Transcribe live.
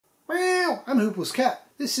Meow, I'm Hoople's cat.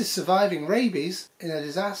 This is Surviving Rabies in a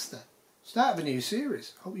Disaster. Start of a new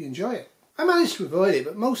series. Hope you enjoy it. I managed to avoid it,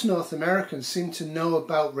 but most North Americans seem to know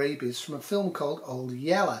about rabies from a film called Old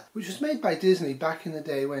Yeller, which was made by Disney back in the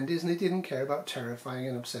day when Disney didn't care about terrifying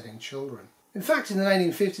and upsetting children. In fact, in the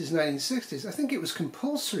 1950s and 1960s, I think it was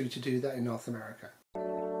compulsory to do that in North America.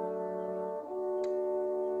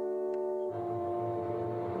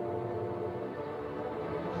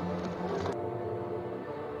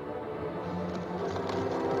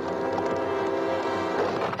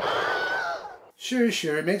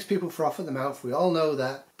 Sure, it makes people froth at the mouth, we all know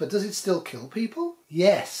that, but does it still kill people?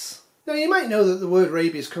 Yes. Now you might know that the word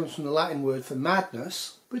rabies comes from the Latin word for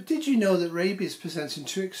madness, but did you know that rabies presents in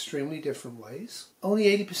two extremely different ways? Only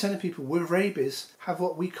 80% of people with rabies have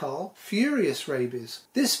what we call furious rabies.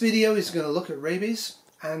 This video is going to look at rabies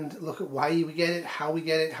and look at why we get it, how we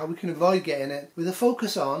can avoid getting it, with a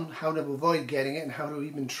focus on how to avoid getting it and how to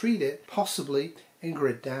even treat it, possibly in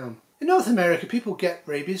Grid Down. In North America, people get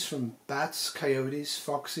rabies from bats, coyotes,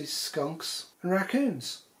 foxes, skunks, and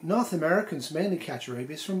raccoons. North Americans mainly catch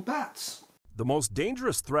rabies from bats. The most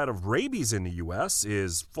dangerous threat of rabies in the U.S.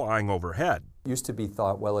 is flying overhead. It used to be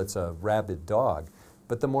thought, well, it's a rabid dog,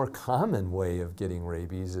 but the more common way of getting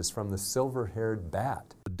rabies is from the silver-haired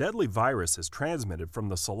bat. The deadly virus is transmitted from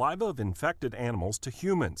the saliva of infected animals to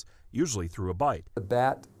humans, usually through a bite. The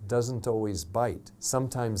bat doesn't always bite.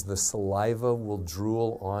 Sometimes the saliva will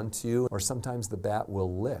drool onto you, or sometimes the bat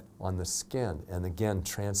will lick on the skin and again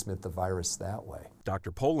transmit the virus that way.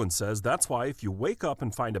 Dr. Poland says that's why if you wake up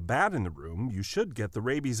and find a bat in the room, you should get the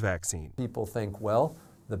rabies vaccine. People think, well,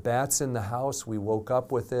 the bat's in the house, we woke up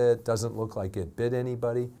with it, doesn't look like it bit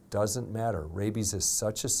anybody. Doesn't matter. Rabies is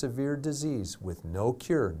such a severe disease with no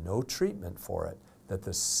cure, no treatment for it, that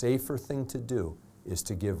the safer thing to do is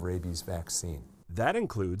to give rabies vaccine. That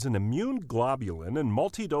includes an immune globulin and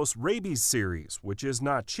multi-dose rabies series, which is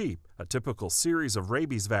not cheap. A typical series of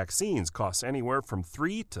rabies vaccines costs anywhere from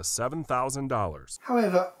 $3,000 to $7,000.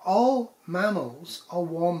 However, all mammals or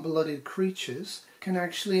warm-blooded creatures can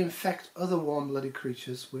actually infect other warm-blooded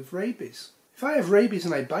creatures with rabies. If I have rabies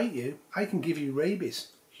and I bite you, I can give you rabies,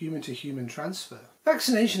 human-to-human transfer.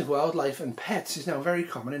 Vaccination of wildlife and pets is now very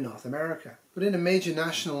common in North America, but in a major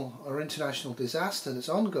national or international disaster that's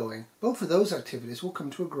ongoing, both of those activities will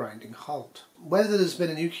come to a grinding halt. Whether there's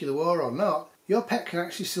been a nuclear war or not, your pet can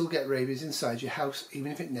actually still get rabies inside your house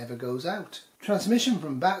even if it never goes out. Transmission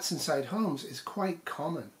from bats inside homes is quite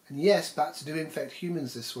common, and yes, bats do infect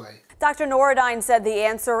humans this way. Dr. Norridine said the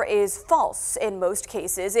answer is false in most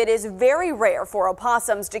cases. It is very rare for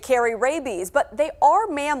opossums to carry rabies, but they are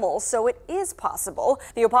mammals, so it is possible.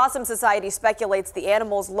 The Opossum Society speculates the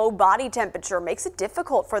animal's low body temperature makes it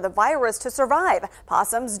difficult for the virus to survive.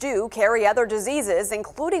 Possums do carry other diseases,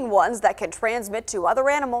 including ones that can transmit to other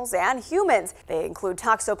animals and humans. They include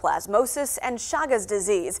toxoplasmosis and Chagas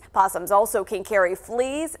disease. Possums also can carry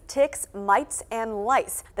fleas, ticks, mites, and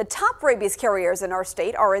lice. The top rabies carriers in our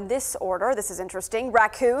state are in this order. This is interesting.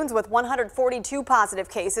 Raccoons with 142 positive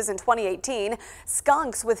cases in 2018,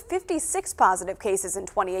 skunks with 56 positive cases in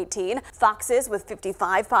 2018, foxes with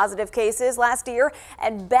 55 positive cases last year,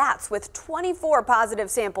 and bats with 24 positive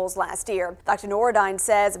samples last year. Dr. Norridine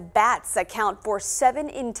says bats account for 7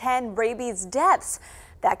 in 10 rabies deaths.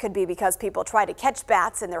 That could be because people try to catch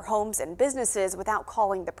bats in their homes and businesses without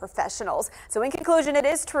calling the professionals. So in conclusion, it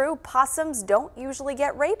is true, possums don't usually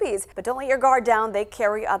get rabies, but don't let your guard down. They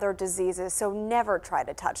carry other diseases, so never try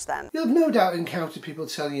to touch them. You'll have no doubt encountered people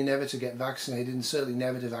telling you never to get vaccinated and certainly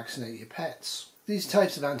never to vaccinate your pets. These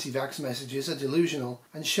types of anti-vax messages are delusional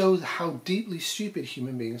and show how deeply stupid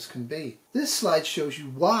human beings can be. This slide shows you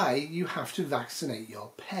why you have to vaccinate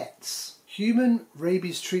your pets. Human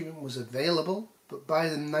rabies treatment was available, but by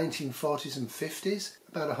the 1940s and 50s,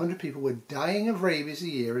 about 100 people were dying of rabies a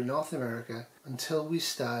year in North America until we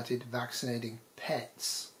started vaccinating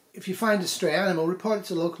pets. If you find a stray animal, report it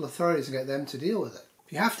to local authorities and get them to deal with it.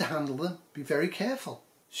 If you have to handle them, be very careful.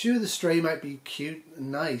 Sure, the stray might be cute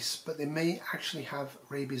and nice, but they may actually have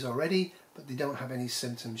rabies already, but they don't have any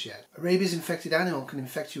symptoms yet. A rabies-infected animal can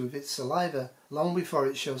infect you with its saliva long before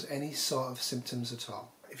it shows any sort of symptoms at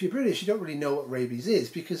all. If you're British, you don't really know what rabies is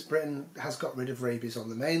because Britain has got rid of rabies on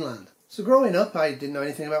the mainland. So growing up, I didn't know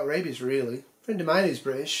anything about rabies really. A friend of mine who's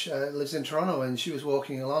British lives in Toronto, and she was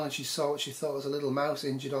walking along and she saw what she thought was a little mouse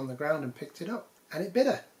injured on the ground and picked it up. And it bit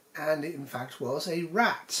her. And it in fact was a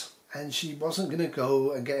rat. And she wasn't going to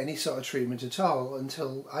go and get any sort of treatment at all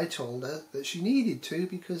until I told her that she needed to,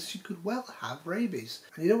 because she could well have rabies.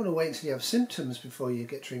 And you don't want to wait until you have symptoms before you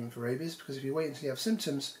get treatment for rabies, because if you wait until you have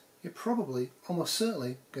symptoms, you're probably, almost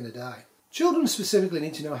certainly, going to die. Children specifically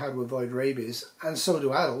need to know how to avoid rabies, and so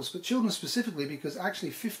do adults, but children specifically because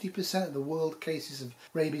actually 50% of the world cases of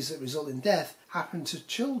rabies that result in death happen to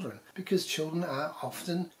children, because children are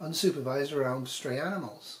often unsupervised around stray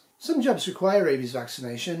animals. Some jobs require rabies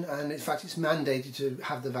vaccination, and in fact it's mandated to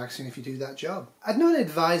have the vaccine if you do that job. I'd not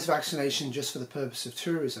advise vaccination just for the purpose of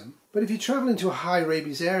tourism, but if you travel into a high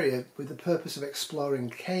rabies area with the purpose of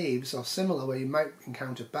exploring caves or similar where you might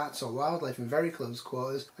encounter bats or wildlife in very close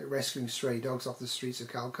quarters, like rescuing stray dogs off the streets of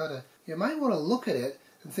Calcutta, you might want to look at it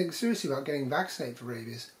and think seriously about getting vaccinated for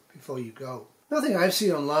rabies before you go. Nothing I've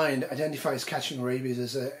seen online identifies catching rabies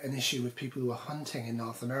as an issue with people who are hunting in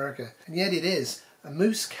North America, and yet it is. A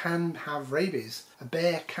moose can have rabies. A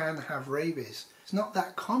bear can have rabies. It's not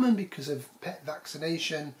that common because of pet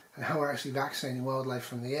vaccination and how we're actually vaccinating wildlife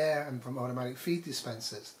from the air and from automatic feed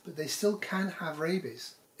dispensers. But they still can have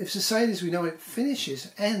rabies. If society as we know it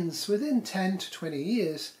ends within 10 to 20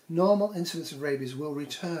 years, normal incidence of rabies will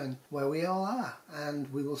return where we all are.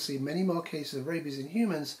 And we will see many more cases of rabies in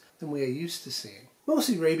humans than we are used to seeing.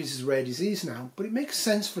 Mostly rabies is a rare disease now, but it makes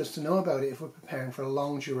sense for us to know about it if we're preparing for a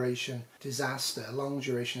long duration disaster, a long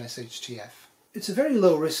duration SHTF. It's a very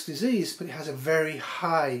low risk disease, but it has a very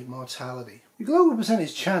high mortality. The global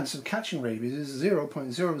percentage chance of catching rabies is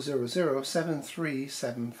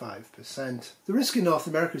 0.0007375%. The risk in North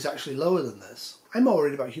America is actually lower than this. I'm more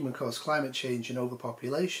worried about human-caused climate change and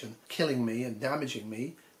overpopulation killing me and damaging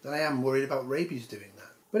me than I am worried about rabies doing that.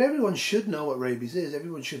 But everyone should know what rabies is,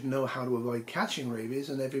 everyone should know how to avoid catching rabies,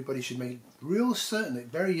 and everybody should make real certain that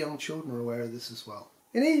very young children are aware of this as well.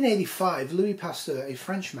 In 1885, Louis Pasteur, a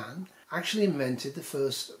Frenchman, actually invented the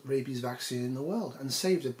first rabies vaccine in the world and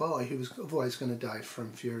saved a boy who was otherwise going to die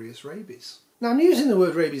from furious rabies. Now I'm using the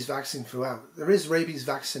word rabies vaccine throughout. There is rabies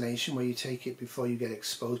vaccination where you take it before you get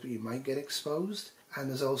exposed, but you might get exposed. And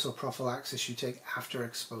there's also prophylaxis you take after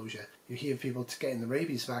exposure. You hear people getting the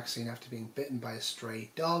rabies vaccine after being bitten by a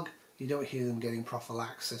stray dog. You don't hear them getting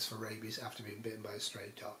prophylaxis for rabies after being bitten by a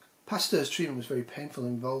stray dog. Pasteur's treatment was very painful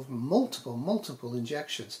and involved multiple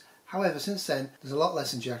injections. However, since then, there's a lot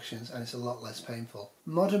less injections and it's a lot less painful.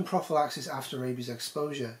 Modern prophylaxis after rabies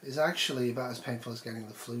exposure is actually about as painful as getting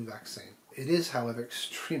the flu vaccine. It is, however,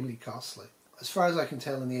 extremely costly. As far as I can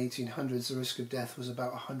tell, in the 1800s, the risk of death was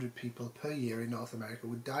about 100 people per year in North America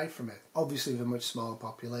would die from it, obviously with a much smaller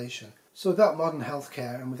population. So without modern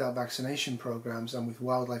healthcare and without vaccination programs and with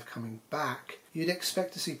wildlife coming back, you'd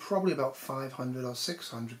expect to see probably about 500 or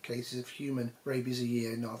 600 cases of human rabies a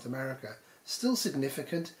year in North America. Still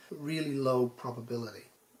significant, but really low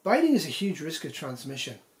probability. Biting is a huge risk of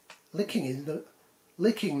transmission. Licking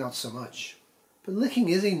not so much. But licking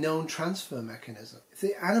is a known transfer mechanism. If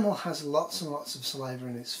the animal has lots and lots of saliva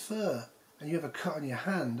in its fur, and you have a cut on your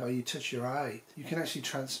hand or you touch your eye, you can actually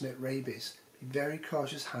transmit rabies. Be very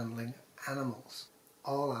cautious handling animals.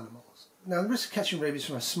 All animals. Now the risk of catching rabies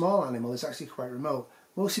from a small animal is actually quite remote,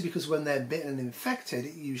 mostly because when they're bitten and infected,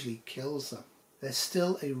 it usually kills them. There's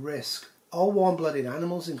still a risk. All warm-blooded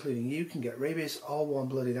animals, including you, can get rabies. All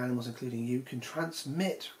warm-blooded animals, including you, can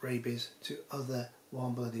transmit rabies to other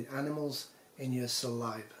warm-blooded animals in your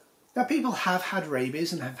saliva. Now people have had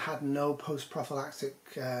rabies and have had no post-prophylactic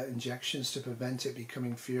injections to prevent it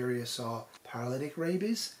becoming furious or paralytic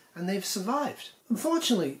rabies, and they've survived.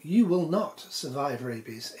 Unfortunately, you will not survive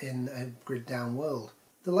rabies in a grid-down world.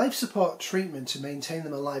 The life support treatment to maintain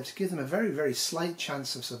them alive, to give them a very, very slight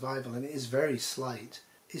chance of survival, and it is very slight,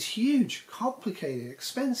 is huge, complicated,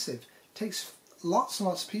 expensive, takes lots and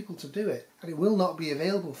lots of people to do it, and it will not be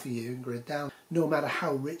available for you in grid-down, no matter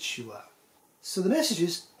how rich you are. So the message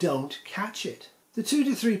is, don't catch it. The 2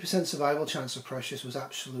 to 3% survival chance of Precious was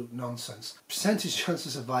absolute nonsense. Percentage chance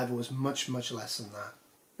of survival was much, much less than that.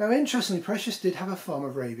 Now interestingly, Precious did have a form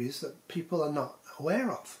of rabies that people are not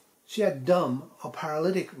aware of. She had dumb or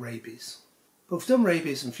paralytic rabies. Both dumb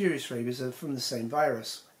rabies and furious rabies are from the same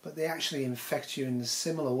virus, but they actually infect you in a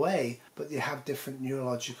similar way, but they have different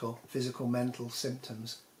neurological, physical, mental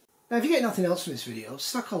symptoms. Now if you get nothing else from this video,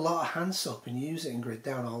 stock a lot of hand soap and use it in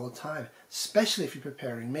grid-down all the time, especially if you're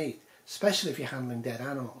preparing meat, especially if you're handling dead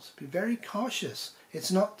animals. Be very cautious.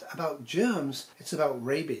 It's not about germs, it's about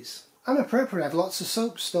rabies. I'm a prepper and I have lots of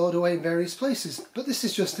soap stored away in various places, but this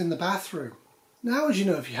is just in the bathroom. Now how would you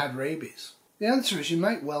know if you had rabies? The answer is you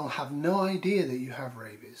might well have no idea that you have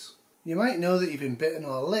rabies. You might know that you've been bitten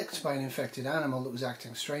or licked by an infected animal that was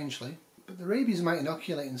acting strangely, but the rabies might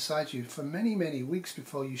inoculate inside you for many, many weeks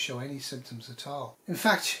before you show any symptoms at all. In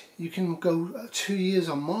fact, you can go 2 years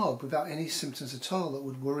or more without any symptoms at all that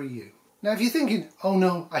would worry you. Now if you're thinking, oh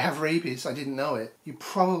no, I have rabies, I didn't know it, you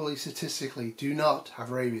probably statistically do not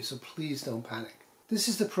have rabies, so please don't panic. This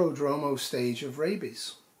is the prodromal stage of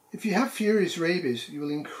rabies. If you have furious rabies, you will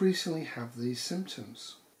increasingly have these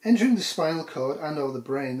symptoms. Entering the spinal cord and or the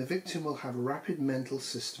brain, the victim will have rapid mental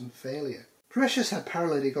system failure. Precious had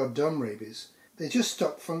paralytic or dumb rabies. They just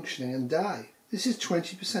stop functioning and die. This is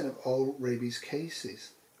 20% of all rabies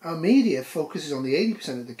cases. Our media focuses on the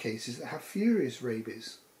 80% of the cases that have furious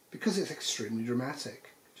rabies because it's extremely dramatic.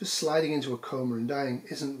 Just sliding into a coma and dying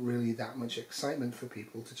isn't really that much excitement for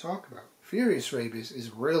people to talk about. Furious rabies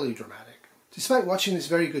is really dramatic. Despite watching this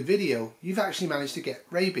very good video, you've actually managed to get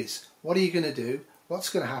rabies. What are you going to do? What's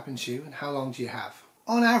going to happen to you? And how long do you have?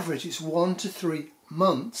 On average, it's 1 to 3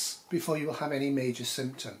 months before you will have any major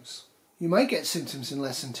symptoms. You might get symptoms in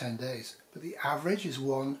less than 10 days, but the average is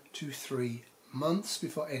 1 to 3 months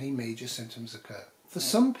before any major symptoms occur. For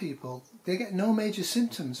some people, they get no major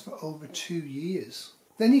symptoms for over 2 years.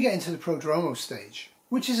 Then you get into the prodromal stage,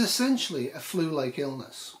 which is essentially a flu-like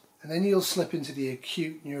illness. And then you'll slip into the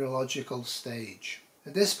acute neurological stage.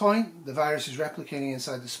 At this point, the virus is replicating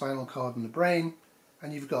inside the spinal cord and the brain,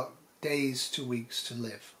 and you've got days to weeks to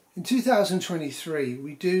live. In 2023,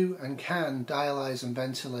 we do and can dialyze and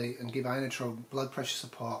ventilate and give inotrope blood pressure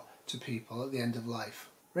support to people at the end of life.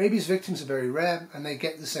 Rabies victims are very rare and they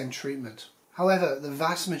get the same treatment. However, the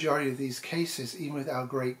vast majority of these cases, even without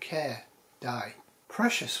great care, die.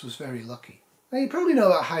 Precious was very lucky. Now you probably know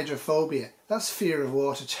about hydrophobia. That's fear of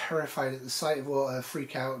water, terrified at the sight of water,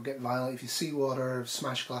 freak out, get violent if you see water,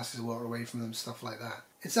 smash glasses of water away from them, stuff like that.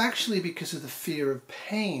 It's actually because of the fear of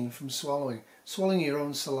pain from swallowing. Swallowing your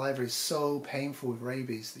own saliva is so painful with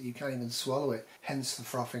rabies that you can't even swallow it, hence the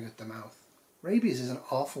frothing at the mouth. Rabies is an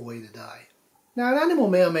awful way to die. Now, an animal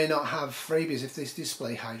may or may not have rabies if they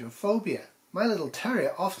display hydrophobia. My little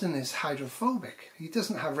terrier often is hydrophobic. He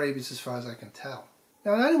doesn't have rabies as far as I can tell.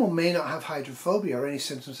 Now, an animal may not have hydrophobia or any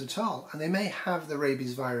symptoms at all, and they may have the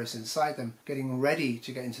rabies virus inside them, getting ready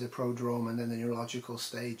to get into the prodrome and then the neurological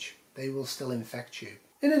stage. They will still infect you.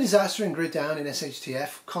 In a disaster and grid down in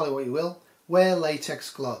SHTF, call it what you will, wear latex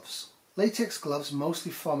gloves. Latex gloves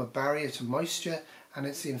mostly form a barrier to moisture, and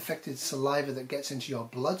it's the infected saliva that gets into your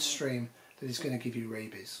bloodstream that is going to give you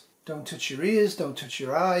rabies. Don't touch your ears, don't touch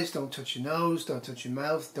your eyes, don't touch your nose, don't touch your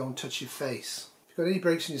mouth, don't touch your face. If you've got any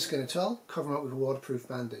breaks in your skin at all, cover them up with a waterproof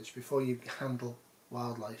bandage before you handle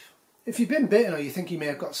wildlife. If you've been bitten or you think you may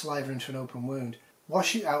have got saliva into an open wound,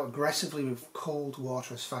 wash it out aggressively with cold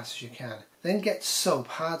water as fast as you can. Then get soap,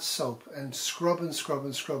 hard soap, and scrub and scrub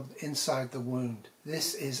and scrub inside the wound.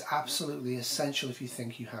 This is absolutely essential if you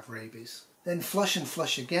think you have rabies. Then flush and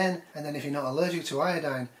flush again, and then if you're not allergic to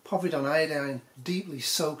iodine, povidone iodine, deeply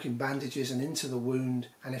soak in bandages and into the wound,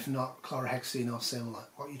 and if not, chlorhexidine or similar.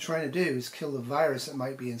 What you're trying to do is kill the virus that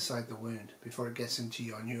might be inside the wound before it gets into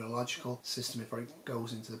your neurological system, before it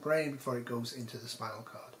goes into the brain, before it goes into the spinal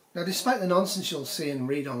cord. Now, despite the nonsense you'll see and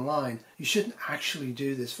read online, you shouldn't actually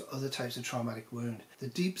do this for other types of traumatic wound. The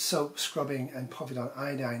deep soap, scrubbing and povidone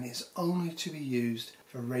iodine is only to be used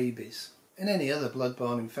for rabies and any other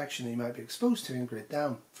bloodborne infection that you might be exposed to in grid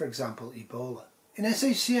down, for example Ebola. In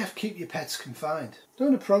SHTF, keep your pets confined.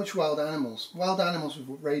 Don't approach wild animals. Wild animals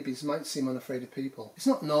with rabies might seem unafraid of people. It's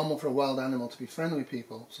not normal for a wild animal to be friendly with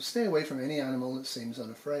people, so stay away from any animal that seems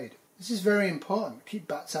unafraid. This is very important. Keep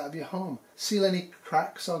bats out of your home. Seal any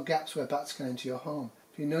cracks or gaps where bats can enter your home.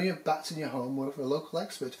 If you know you have bats in your home, work with a local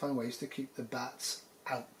expert to find ways to keep the bats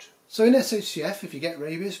out. So in SHTF, if you get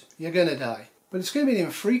rabies, you're going to die. But it's going to be an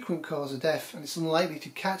infrequent cause of death, and it's unlikely to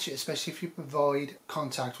catch it, especially if you avoid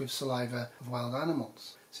contact with saliva of wild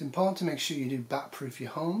animals. It's important to make sure you do bat-proof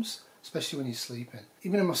your homes, especially when you're sleeping.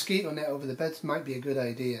 Even a mosquito net over the beds might be a good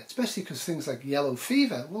idea, especially because things like yellow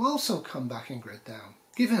fever will also come back in grid down.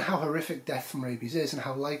 Given how horrific death from rabies is and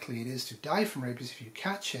how likely it is to die from rabies if you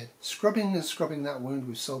catch it, scrubbing and scrubbing that wound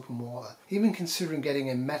with soap and water, even considering getting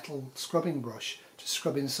a metal scrubbing brush to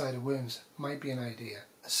scrub inside of wounds might be an idea,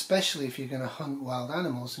 especially if you're going to hunt wild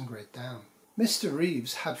animals and grid down. Mr.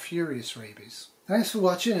 Reeves had furious rabies. Thanks for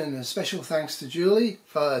watching, and a special thanks to Julie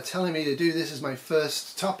for telling me to do this as my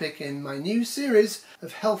first topic in my new series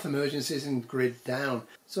of health emergencies in grid down.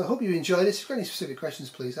 So I hope you enjoyed this. If you've got any specific questions,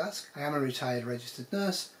 please ask. I am a retired registered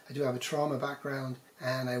nurse. I do have a trauma background,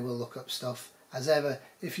 and I will look up stuff. As ever,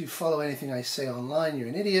 if you follow anything I say online, you're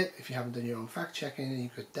an idiot. If you haven't done your own fact checking, you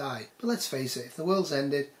could die. But let's face it, if the world's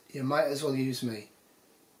ended, you might as well use me.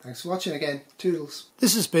 Thanks for watching again. Toodles.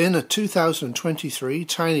 This has been a 2023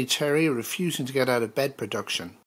 Tiny Terrier Refusing to Get Out of Bed production.